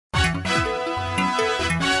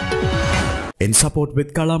in support with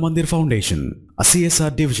Kala Mandir Foundation, a CSR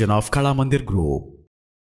division of Kala Mandir Group.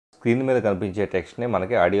 Screen మీద కనిపించే టెక్స్ట్ని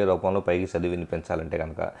మనకి audio రూపంలో పైకి చదివి వినిపించాలంటే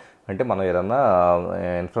కనుక అంటే మనం ఏదన్నా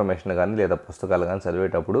ఇన్ఫర్మేషన్ కానీ లేదా పుస్తకాలు కానీ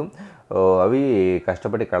చదివేటప్పుడు అవి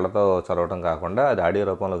కష్టపడి కళ్ళతో చదవడం కాకుండా అది ఆడియో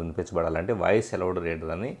రూపంలో వినిపించబడాలంటే వాయిస్ అలౌడ్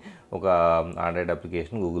రీడర్ అని ఒక ఆండ్రాయిడ్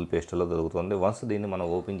అప్లికేషన్ గూగుల్ ప్లే స్టోర్లో దొరుకుతుంది. వన్స్ దీన్ని మనం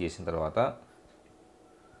ఓపెన్ చేసిన తర్వాత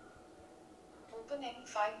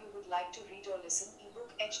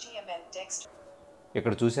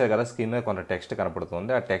ఇక్కడ చూసారు కదా స్క్రీన్ మీద కొంత టెక్స్ట్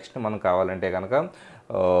కనపడుతుంది. ఆ టెక్స్ట్ని మనం కావాలంటే కనుక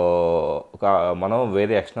మనం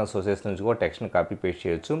వేరే ఎక్స్టర్నల్ సోర్సెస్ నుంచి కూడా టెక్స్ట్ని కాపీ పేస్ట్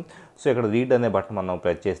చేయొచ్చు. సో ఇక్కడ రీడ్ అనే బటన్ మనం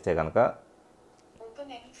ప్రెస్ చేస్తే కనుక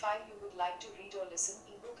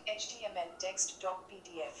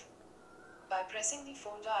by pressing the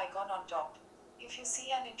folder icon on top. If you see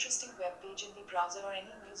an interesting web page in the browser or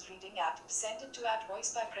any news reading app, send it to @voice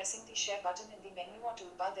by pressing the share button in the menu or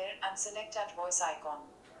toolbar there and select @voice icon.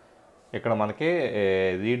 ఇక్కడ మనకి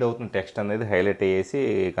read అవుతున్న text అనేది highlight అయ్యేసి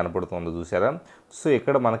కనపడుతుంది చూసారా. So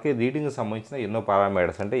ఇక్కడ మనకి రీడింగ్కి సంబంధించిన ఎన్నో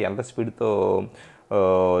పారామీటర్స్ అంటే ఎంత స్పీడ్తో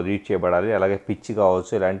రీడ్ చేయబడాలి, అలాగే పిచ్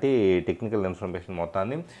కావచ్చు, ఇలాంటి టెక్నికల్ ఇన్ఫర్మేషన్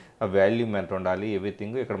మొత్తాన్ని వాల్యూమ్ ఎంత ఉండాలి,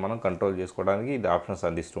 ఎవ్రీథింగ్ ఇక్కడ మనం కంట్రోల్ చేసుకోవడానికి ఇది ఆప్షన్స్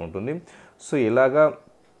అందిస్తూ ఉంటుంది. సో ఇలాగా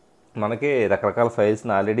మనకి రకరకాల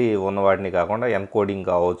ఫైల్స్ని ఆల్రెడీ ఉన్న వాటిని కాకుండా ఎన్కోడింగ్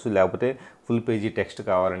కావచ్చు, లేకపోతే ఫుల్ పేజీ టెక్స్ట్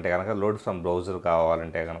కావాలంటే కనుక లోడ్ ఫ్రమ్ బ్రౌజర్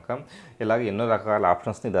కావాలంటే కనుక ఇలాగ ఎన్నో రకాల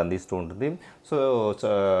ఆప్షన్స్ని ఇది అందిస్తూ ఉంటుంది. సో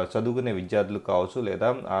చదువుకునే విద్యార్థులకు కావచ్చు లేదా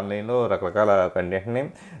ఆన్లైన్లో రకరకాల కంటెంట్ని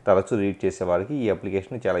తరచూ రీడ్ చేసే వారికి ఈ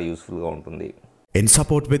అప్లికేషన్ చాలా యూస్ఫుల్గా ఉంటుంది. In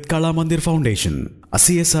support with Kala Mandir Foundation, a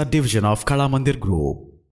CSR division of Kala Mandir Group.